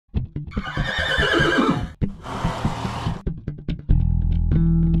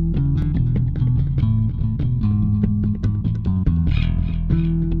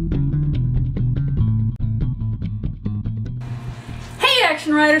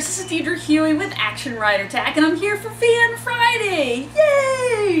Action Riders, this is Deidre Huey with Action Rider Tack, and I'm here for Fan Friday!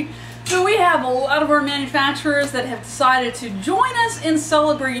 Yay! So we have a lot of our manufacturers that have decided to join us in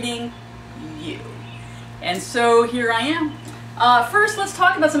celebrating you. And so here I am. First, let's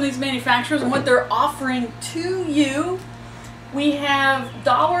talk about some of these manufacturers and what they're offering to you. We have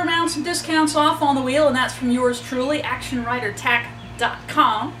dollar amounts and discounts off on the wheel, and that's from yours truly,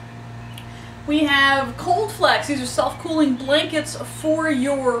 actionridertack.com. We have Cold Flex. These are self-cooling blankets for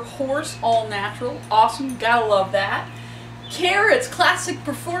your horse, all natural. Awesome, gotta love that. Carrots, classic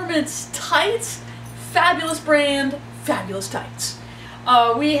performance tights. Fabulous brand, fabulous tights.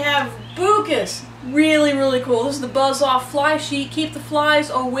 We have Bucas, really cool. This is the Buzz Off fly sheet. Keep the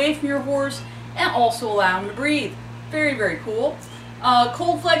flies away from your horse and also allow them to breathe. Very cool.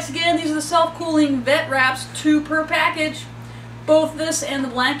 Cold Flex again, these are the self-cooling vet wraps, 2 per package. Both this and the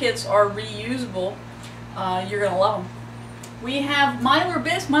blankets are reusable. You're going to love them. We have Myler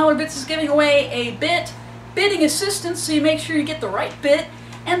Bits. Myler Bits is giving away a bidding assistance, so you make sure you get the right bit,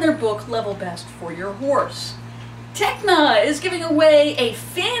 and their book Level Best for your horse. Tekna is giving away a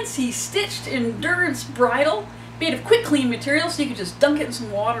fancy stitched endurance bridle made of quick clean material, so you can just dunk it in some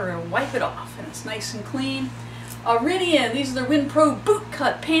water and wipe it off, and it's nice and clean. Iridian, these are their Wind Pro boot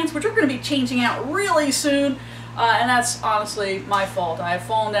cut pants, which we're going to be changing out really soon. And that's honestly my fault. I have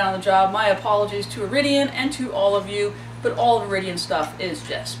fallen down on the job. My apologies to Iridian and to all of you, but all of Iridian stuff is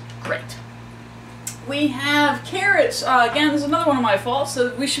just great. We have Carrots. Again, this is another one of my faults,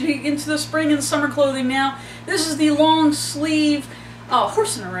 so we should be into the spring and summer clothing now. This is the long sleeve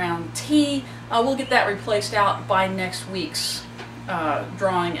horsing around tee. We'll get that replaced out by next week's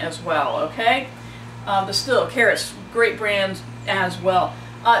drawing as well, okay? But still, Carrots, great brand as well.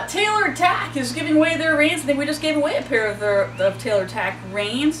 Taylor Tack is giving away their reins. I think we just gave away a pair of Taylor Tack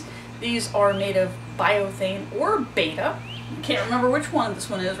reins. These are made of biothane or beta. I can't remember which one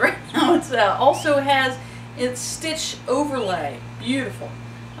this one is right now. It also has its stitch overlay. Beautiful.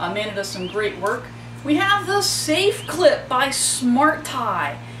 Amanda does some great work. We have the Safe Clip by Smart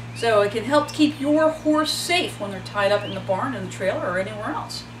Tie. So it can help keep your horse safe when they're tied up in the barn, in the trailer, or anywhere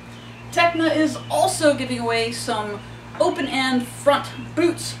else. Tekna is also giving away some open-end front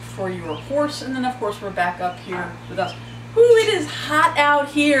boots for your horse, and then of course we're back up here with us. Ooh, it is hot out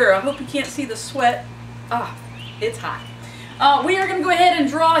here. I hope you can't see the sweat. It's hot. We are going to go ahead and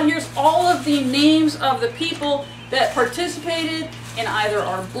draw. Here's all of the names of the people that participated in either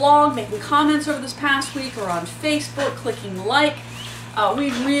our blog, making comments over this past week, or on Facebook, clicking like.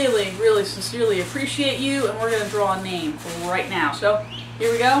 We really sincerely appreciate you, and we're going to draw a name right now. So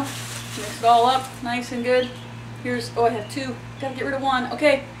here we go. Mix it all up nice and good. Here's, oh, I have 2. Gotta get rid of 1.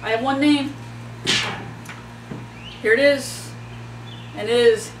 Okay, I have 1 name. Here it is. And it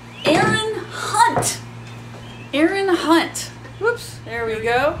is Aaron Hunt. Aaron Hunt. Whoops, there we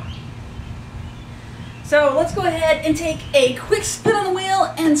go. So let's go ahead and take a quick spin on the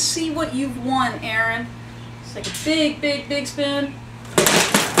wheel and see what you've won, Aaron. It's like a big spin.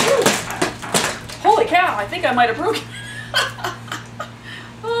 Woo. Holy cow, I think I might have broken it.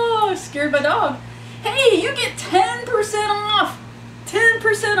 Oh, I scared my dog. Hey, you get 10% off!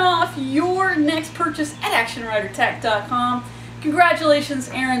 10% off your next purchase at actionridertack.com. Congratulations,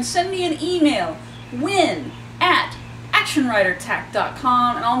 Aaron. Send me an email,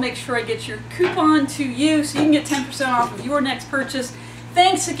 win@actionridertack.com, and I'll make sure I get your coupon to you so you can get 10% off of your next purchase.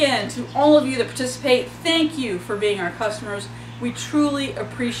 Thanks again to all of you that participate. Thank you for being our customers. We truly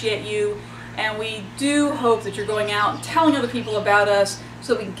appreciate you, and we do hope that you're going out and telling other people about us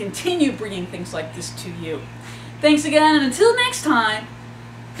so we can continue bringing things like this to you. Thanks again, and until next time,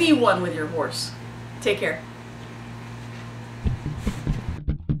 be one with your horse. Take care.